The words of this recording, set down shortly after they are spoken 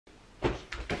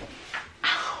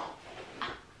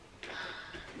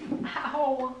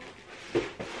Ow!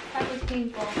 That was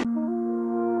painful.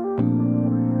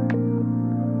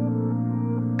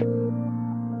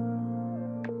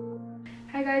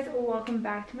 Hi guys, welcome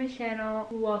back to my channel.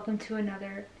 Welcome to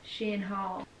another Shein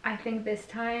haul. I think this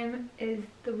time is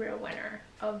the real winner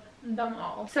of them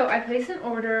all. So I placed an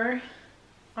order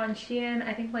on Shein,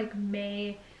 I think like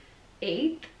May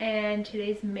 8th, and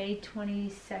today's May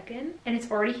 22nd, and it's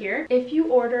already here. If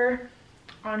you order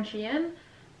on Shein,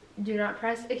 do not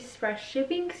press express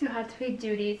shipping because you have to pay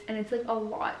duties, and it's like a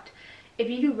lot. If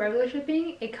you do regular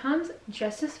shipping, it comes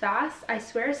just as fast. I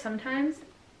swear sometimes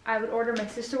I would order, my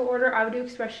sister would order, I would do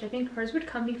express shipping, hers would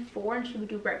come before and she would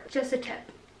do regular. Just a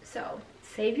tip. So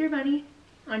save your money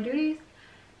on duties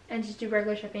and just do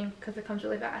regular shipping because it comes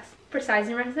really fast. For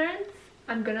sizing reference,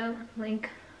 I'm gonna link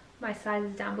my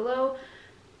sizes down below.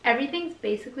 Everything's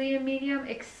basically a medium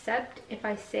except if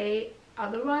I say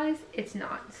otherwise, it's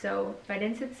not. So if I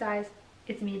didn't say the size,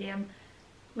 it's medium.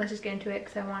 Let's just get into it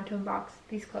because I want to unbox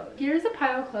these clothes. Here's a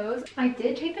pile of clothes. I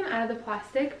did take them out of the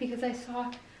plastic because I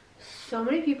saw so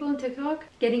many people on TikTok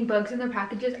getting bugs in their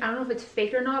packages. I don't know if it's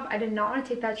fake or not, but I did not want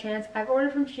to take that chance. I've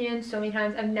ordered from Shein so many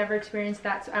times. I've never experienced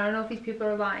that, so I don't know if these people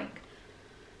are lying.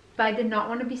 But I did not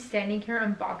want to be standing here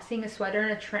unboxing a sweater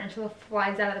and a tarantula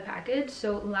flies out of the package.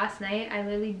 So last night I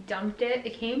literally dumped it.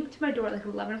 It came to my door at like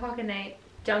 11 o'clock at night.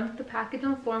 Dumped the package on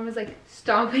the floor and was like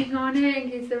stomping on it in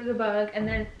case there was a bug, and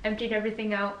then emptied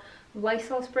everything out,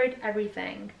 Lysol sprayed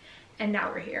everything, and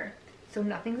now we're here. So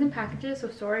nothing's in packages,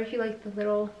 so sorry if you like the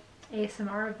little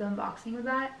ASMR of the unboxing of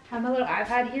that. I have my little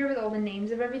iPad here with all the names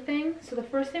of everything. So the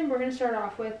first thing we're going to start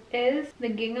off with is the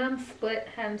gingham split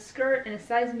hem skirt in a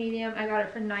size medium. I got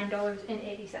it for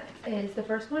 $9.80. Is the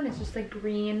first one. It's just like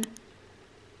green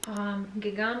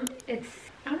gingham. It's,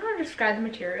 I don't know how to describe the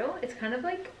material. It's kind of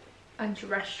like a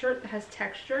dress shirt that has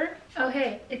texture.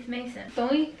 Okay, it's Mason. The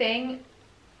only thing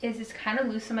is it's kind of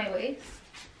loose in my waist,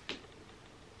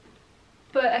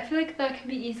 but I feel like that can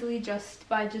be easily just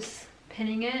by just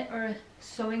pinning it or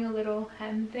sewing a little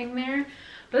hem thing there.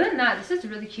 But other than that, this is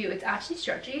really cute. It's actually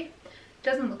stretchy. It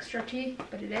doesn't look stretchy,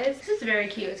 but it is. This is very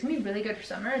cute. It's gonna be really good for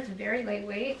summer. It's very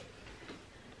lightweight.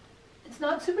 It's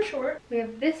not super short. We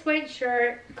have this white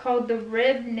shirt called the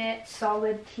Rib Knit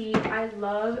Solid Tee. I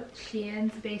love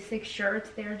Shein's basic shirts.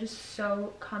 They're just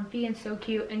so comfy and so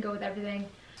cute and go with everything.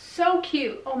 So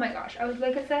cute. Oh my gosh.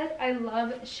 Like I said, I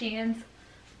love Shein's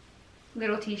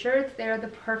little t-shirts. They're the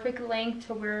perfect length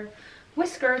to wear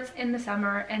with skirts in the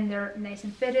summer, and they're nice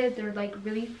and fitted. They're like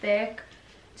really thick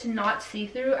to not see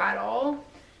through at all.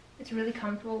 It's really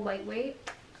comfortable, lightweight.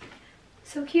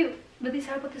 So cute. Really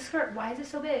sad about the skirt. Why is it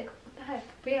so big? What the heck?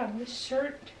 But yeah, this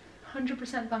shirt,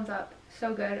 100% thumbs up.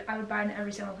 So good. I would buy it in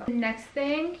every single color. The next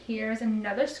thing, here's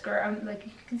another skirt. Like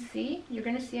you can see, you're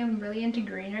gonna see I'm really into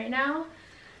green right now,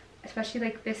 especially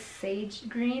like this sage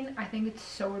green. I think it's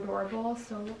so adorable.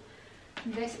 So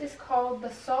this is called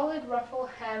the Solid Ruffle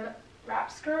Hem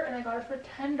Wrap Skirt, and I got it for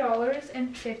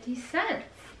 $10.50.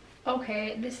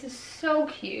 Okay, this is so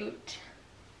cute.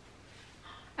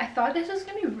 I thought this was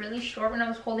gonna be really short when I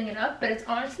was holding it up, but it's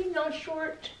honestly not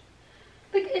short.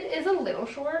 Like, it is a little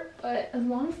short, but as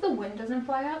long as the wind doesn't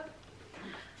fly up,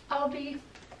 I'll be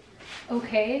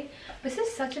okay. This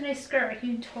is such a nice skirt.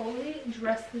 You can totally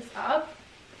dress this up,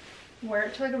 wear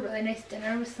it to like a really nice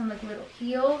dinner with some like little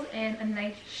heels and a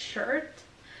nice shirt,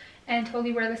 and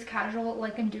totally wear this casual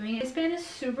like I'm doing. This band is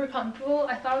super comfortable.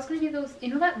 I thought it was gonna be those, you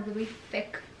know, that really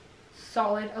thick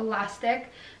solid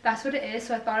elastic. That's what it is.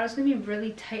 So I thought it was gonna be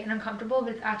really tight and uncomfortable,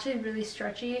 but it's actually really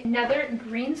stretchy. Another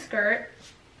green skirt.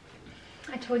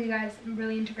 I told you guys I'm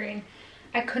really into green.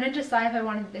 I couldn't decide if I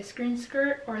wanted this green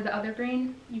skirt or the other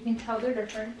green. You can tell they're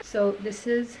different. So this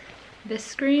is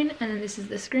this green, and then this is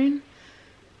this green.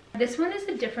 This one is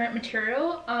a different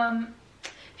material.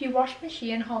 If you watched my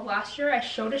Shein haul last year, I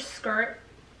showed a skirt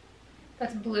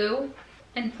that's blue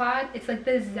and plaid. It's like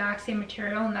the exact same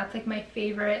material, and that's like my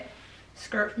favorite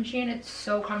skirt from Shein. It's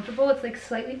so comfortable. It's like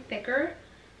slightly thicker,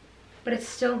 but it's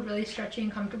still really stretchy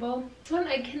and comfortable. This one,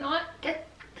 I cannot get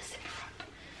the zipper up.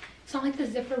 It's not like the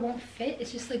zipper won't fit.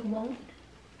 It's just like won't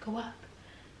go up.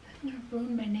 I'm gonna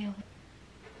ruin my nail.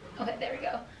 Okay, there we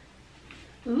go.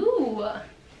 Ooh.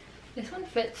 This one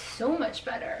fits so much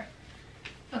better.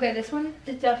 Okay, this one,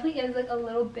 it definitely is like a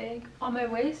little big on my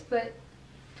waist, but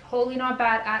totally not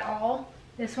bad at all.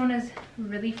 This one is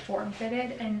really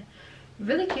form-fitted and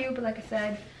really cute, but like I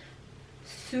said,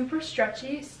 super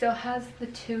stretchy. Still has the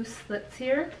 2 slits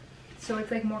here, so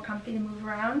it's like more comfy to move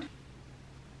around.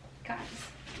 Guys,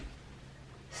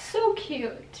 so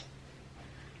cute.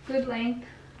 Good length.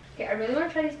 Okay, I really want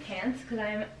to try these pants because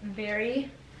I'm very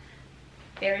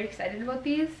excited about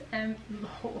these. I'm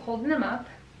holding them up.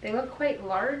 they look quite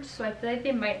large, so I feel like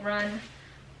they might run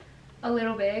a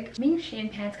little big. Me and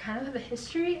Shein pants kind of have a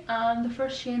history. The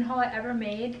first Shein haul I ever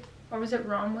made, or was it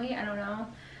Romley? I don't know.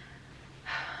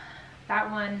 That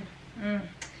one,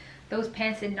 those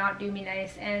pants did not do me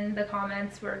nice, and the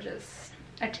comments were just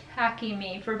attacking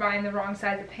me for buying the wrong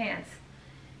size of pants.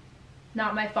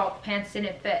 Not my fault, the pants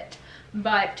didn't fit.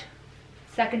 But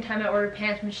second time I ordered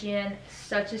pants from Shein,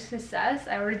 such a success.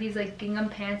 I ordered these like gingham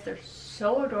pants. They're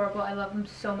so adorable. I love them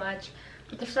so much.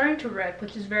 But they're starting to rip,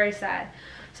 which is very sad.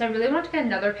 So I really want to get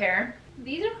another pair.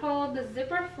 These are called the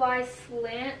Zipper Fly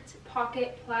Slant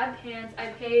Pocket Plaid Pants. I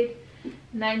paid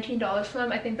 $19 for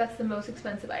them. I think that's the most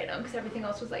expensive item because everything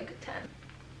else was like 10.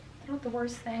 You know what the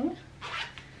worst thing?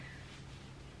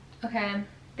 Okay,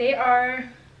 they are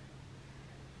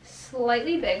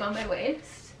slightly big on my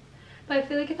waist, but I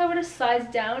feel like if I would have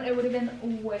sized down, it would have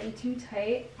been way too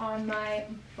tight on my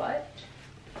butt.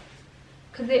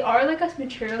 Because they are like a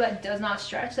material that does not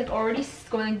stretch. Like already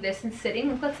going like this and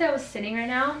sitting. Like let's say I was sitting right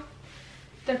now.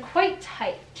 They're quite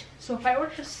tight. So if I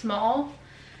were just small,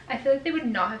 I feel like they would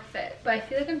not have fit. But I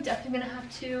feel like I'm definitely going to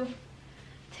have to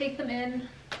take them in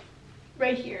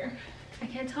right here. I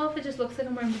can't tell if it just looks like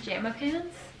I'm wearing pajama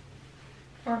pants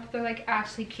or if they're like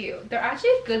actually cute. They're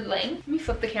actually a good length. Let me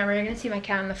flip the camera. You're going to see my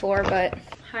cat on the floor, but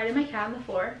hiding my cat on the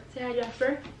floor. Say hi,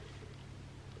 Jasper.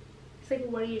 Like,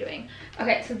 what are you doing?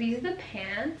 Okay, so these are the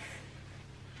pants.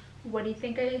 What do you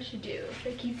think I should do?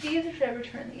 Should I keep these or should I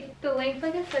return these? The length,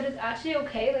 like I said, is actually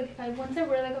okay. Like if once I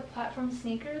wear like a platform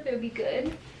sneaker, they would be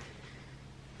good.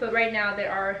 But right now they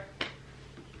are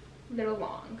a little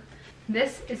long.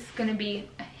 This is gonna be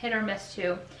a hit or miss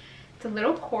too. It's a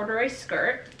little corduroy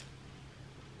skirt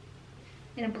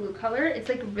in a blue color. It's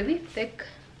like really thick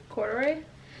corduroy.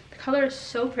 The color is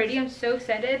so pretty. I'm so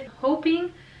excited.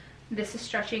 Hoping this is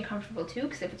stretchy and comfortable too,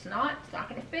 because if it's not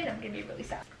gonna fit. I'm gonna be really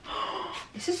sad.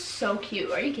 This is so cute.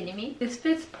 Are you kidding me? This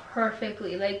fits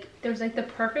perfectly. Like there's like the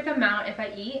perfect amount. If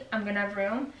I eat, I'm gonna have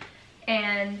room,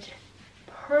 and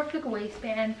perfect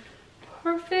waistband,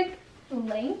 perfect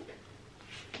length.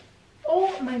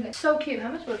 Oh my god, so cute.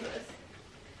 How much was this?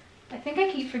 I think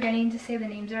I keep forgetting to say the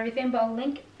names of everything, but I'll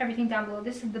link everything down below.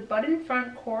 This is the button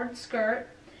front cord skirt,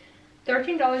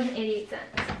 $13.88.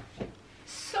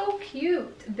 So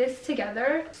cute. This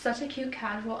together, such a cute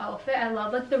casual outfit. I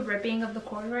love like the ribbing of the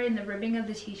corduroy and the ribbing of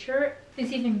the t-shirt.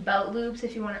 There's even belt loops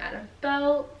if you want to add a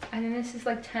belt. I think this is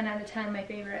like 10 out of 10, my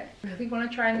favorite. I really want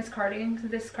to try this cardigan because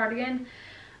this cardigan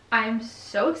I'm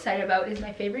so excited about is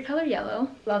my favorite color, yellow.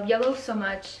 Love yellow so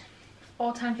much.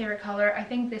 All-time favorite color. I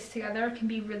think this together can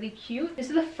be really cute. This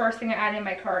is the first thing I added in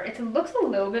my cart. It looks a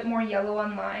little bit more yellow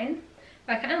online.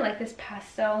 I kind of like this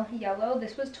pastel yellow.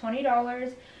 This was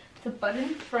 $20. It's a button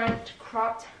front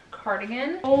cropped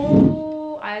cardigan.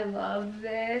 Oh, I love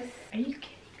this. Are you kidding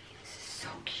me? This is so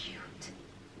cute.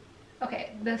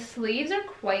 Okay, the sleeves are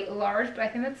quite large, but I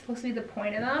think that's supposed to be the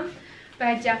point of them. But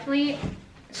I definitely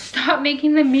stop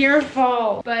making the mirror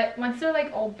fall. But once they're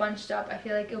like all bunched up, I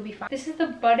feel like it'll be fine. This is the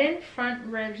button front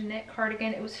ribbed knit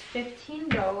cardigan. It was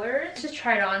 $15. Let's just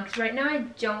try it on because right now I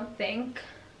don't think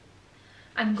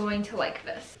I'm going to like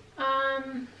this.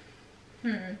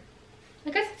 I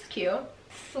guess it's cute.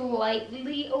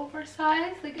 Slightly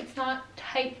oversized. Like it's not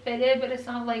tight fitted, but it's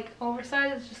not like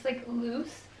oversized. It's just like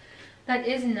loose. That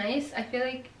is nice. I feel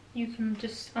like you can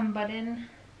just unbutton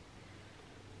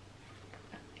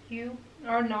you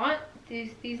or not.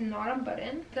 These not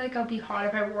unbuttoned. I feel like I'll be hot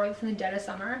if I wore this in the dead of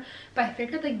summer. But I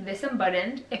figured like this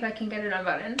unbuttoned, if I can get it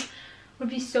unbuttoned, would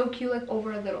be so cute like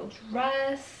over a little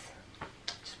dress.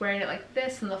 Just wearing it like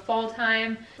this in the fall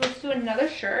time. Let's do another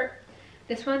shirt.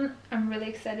 This one I'm really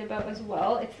excited about as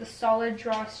well. It's the solid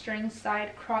drawstring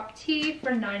side crop tee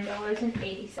for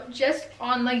 $9.80. Just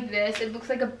on like this, it looks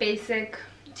like a basic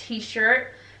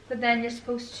t-shirt, but then you're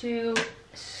supposed to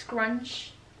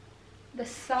scrunch the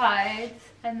sides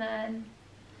and then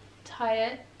tie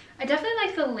it. I definitely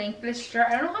like the length of this shirt.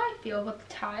 I don't know how I feel about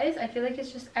the ties. I feel like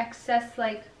it's just excess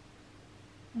like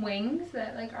wings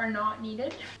that like are not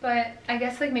needed, but I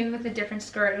guess like maybe with a different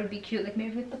skirt it would be cute, like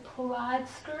maybe with the plaid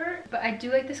skirt. But I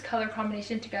do like this color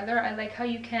combination together. I like how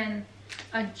you can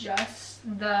adjust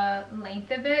the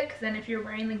length of it, because then if you're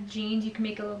wearing like jeans you can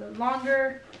make it a little bit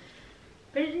longer.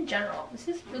 But in general, this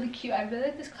is really cute. I really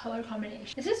like this color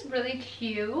combination. This is really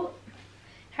cute.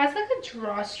 It has like a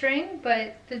drawstring,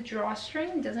 but the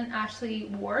drawstring doesn't actually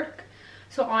work.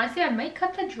 So honestly, I might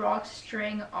cut the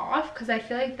drawstring off because I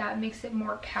feel like that makes it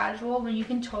more casual when you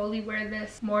can totally wear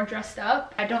this more dressed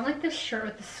up. I don't like this shirt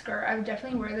with the skirt. I would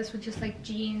definitely wear this with just like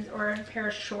jeans or a pair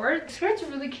of shorts. The skirt's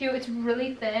really cute. It's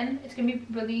really thin. It's gonna be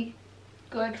really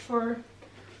good for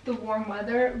the warm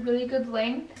weather, really good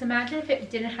length. So imagine if it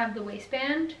didn't have the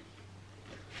waistband.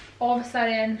 All of a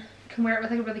sudden, you can wear it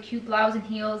with like a really cute blouse and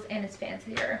heels, and it's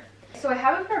fancier. So I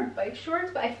have a pair of bike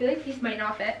shorts, but I feel like these might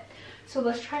not fit. So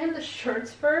let's try on the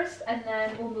shorts first, and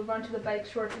then we'll move on to the bike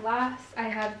shorts last. I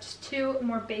have just two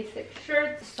more basic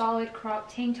shirts. Solid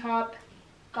crop tank top.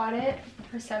 Got it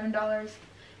for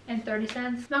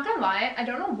 $7.30. Not gonna lie, I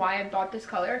don't know why I bought this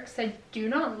color, because I do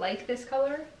not like this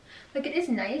color. Like, it is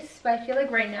nice, but I feel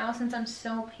like right now, since I'm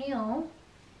so pale,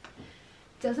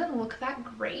 it doesn't look that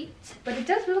great. But it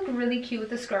does look really cute with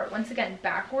the skirt. Once again,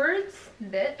 backwards.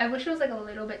 I wish it was like a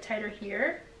little bit tighter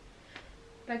here.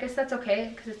 But I guess that's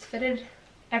okay, because it's fitted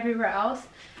everywhere else.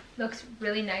 Looks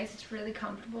really nice. It's really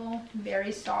comfortable.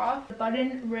 Very soft.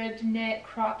 Button ribbed knit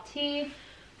crop tee.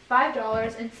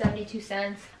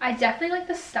 $5.72. I definitely like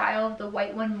the style of the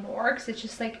white one more, because it's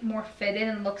just like more fitted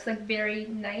and looks like very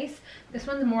nice. This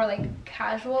one's more like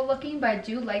casual looking, but I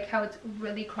do like how it's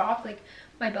really cropped. Like,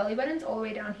 my belly button's all the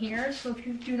way down here, so if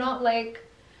you do not like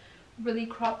really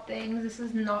cropped things, this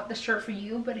is not the shirt for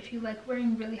you. But if you like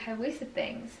wearing really high-waisted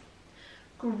things,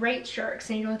 great shirt, because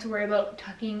then you don't have to worry about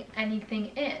tucking anything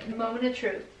in. Moment of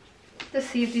truth to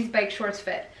see if these bike shorts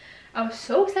fit. I was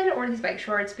so excited to order these bike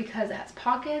shorts because it has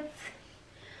pockets.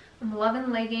 I'm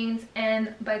loving leggings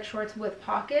and bike shorts with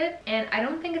pocket, and I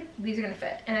don't think these are gonna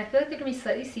fit, and I feel like they're gonna be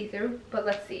slightly see-through, but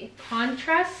let's see.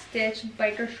 Contrast stitch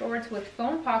biker shorts with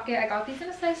foam pocket. I got these in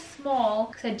a size small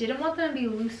because I didn't want them to be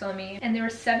loose on me, and they were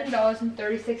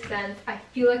 $7.36. I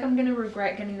feel like I'm gonna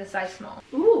regret getting the size small.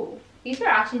 Ooh, these are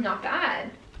actually not bad.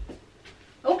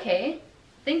 Okay.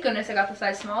 Thank goodness I got the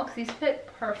size small, because these fit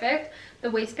perfect. The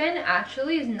waistband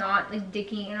actually is not like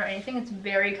digging in or anything. It's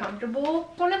very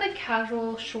comfortable. One of the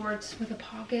casual shorts with a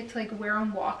pocket to like wear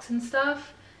on walks and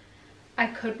stuff. I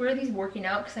could wear these working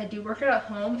out, because I do work out at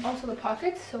home. Also, the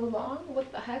pocket's so long.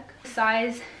 What the heck?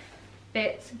 Size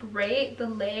fits great. The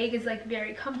leg is like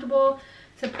very comfortable.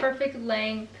 It's a perfect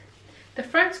length. The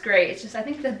front's great. It's just, I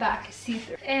think the back is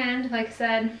see-through. And like I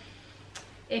said,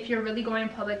 if you're really going in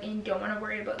public and you don't want to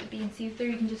worry about it being see-through,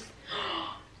 you can just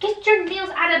get your nails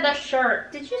out of the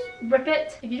shirt. Did you just rip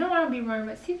it? If you don't want to be worried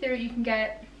about see-through, you can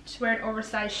just wear an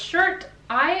oversized shirt.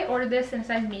 I ordered this in a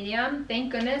size medium.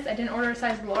 Thank goodness I didn't order a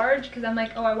size large, because I'm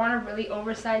like, oh, I want a really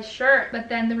oversized shirt. But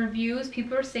then the reviews,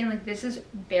 people are saying like this is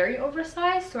very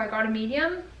oversized, so I got a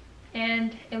medium,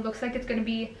 and it looks like it's going to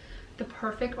be the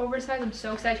perfect oversize. I'm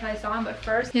so excited to try this on. But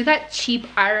first, you know that cheap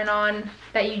iron-on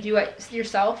that you do it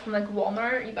yourself from like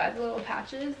Walmart? You buy the little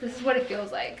patches. This is what it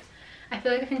feels like. I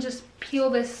feel like I can just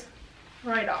peel this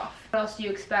right off. What else do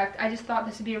you expect? I just thought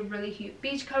this would be a really cute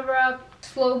beach cover-up.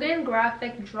 Slogan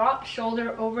graphic drop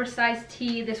shoulder oversized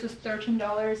tee. This was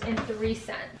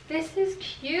 $13.03. This is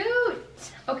cute.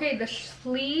 Okay, the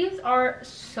sleeves are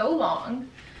so long.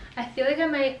 I feel like I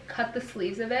might cut the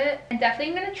sleeves a bit. I'm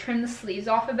definitely going to trim the sleeves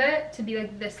off a bit to be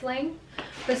like this length.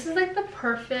 This is like the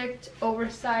perfect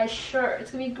oversized shirt.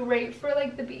 It's going to be great for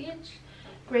like the beach.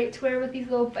 Great to wear with these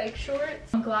little bike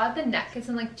shorts. I'm glad the neck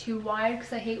isn't like too wide,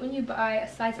 because I hate when you buy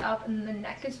a size up and the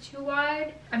neck is too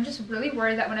wide. I'm just really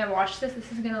worried that when I wash this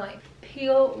is going to like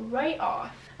peel right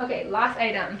off. Okay, last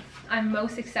item. I'm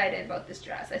most excited about this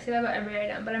dress. I say that about every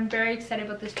item, but I'm very excited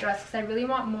about this dress because I really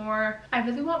want more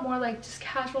like just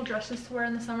casual dresses to wear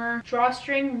in the summer.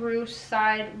 Drawstring ruche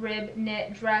side rib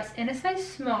knit dress in a size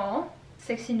small,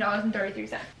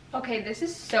 $16.33. Okay, this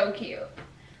is so cute.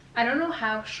 I don't know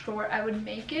how short I would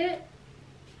make it.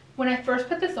 When I first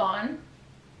put this on,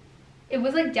 it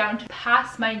was like down to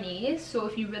past my knees, so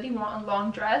if you really want a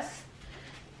long dress,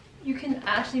 you can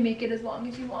actually make it as long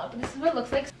as you want. But this is what it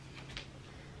looks like.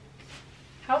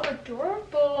 How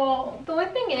adorable. The only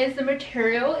thing is the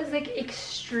material is like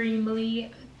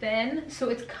extremely thin, so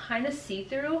it's kind of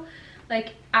see-through.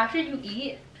 Like after you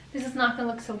eat, this is not gonna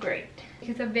look so great.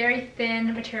 It's a very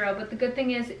thin material, but the good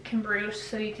thing is it can ruche,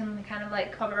 so you can kind of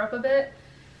like cover up a bit.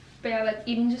 But yeah, like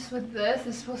even just with this,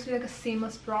 it's supposed to be like a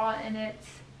seamless bra, and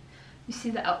you see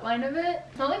the outline of it.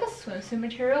 It's not like a swimsuit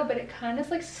material, but it kind of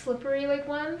is like slippery like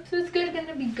one. So it's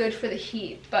gonna be good for the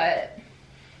heat, but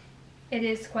it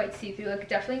is quite see-through. Like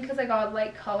definitely because I got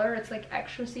light color, it's like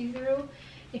extra see-through.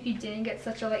 If you didn't get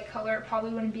such a light color, it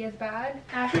probably wouldn't be as bad.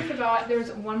 I actually forgot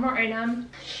there's one more item.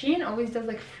 Shein always does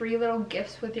like free little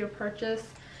gifts with your purchase.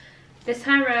 This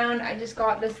time around, I just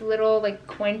got this little like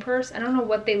coin purse. I don't know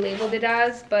what they labeled it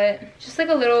as, but just like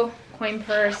a little coin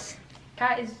purse.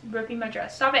 Cat is ripping my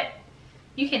dress. Stop it.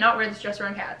 You cannot wear this dress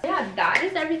around cats. Yeah, that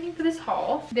is everything for this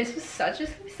haul. This was such a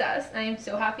success. I am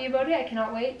so happy about it. I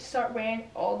cannot wait to start wearing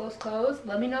all those clothes.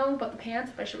 Let me know about the pants,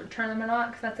 if I should return them or not,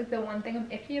 because that's like the one thing I'm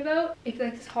iffy about. If you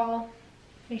like this haul,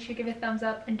 make sure to give it a thumbs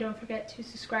up and don't forget to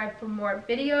subscribe for more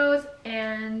videos,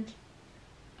 and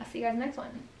I'll see you guys next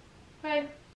one. Bye.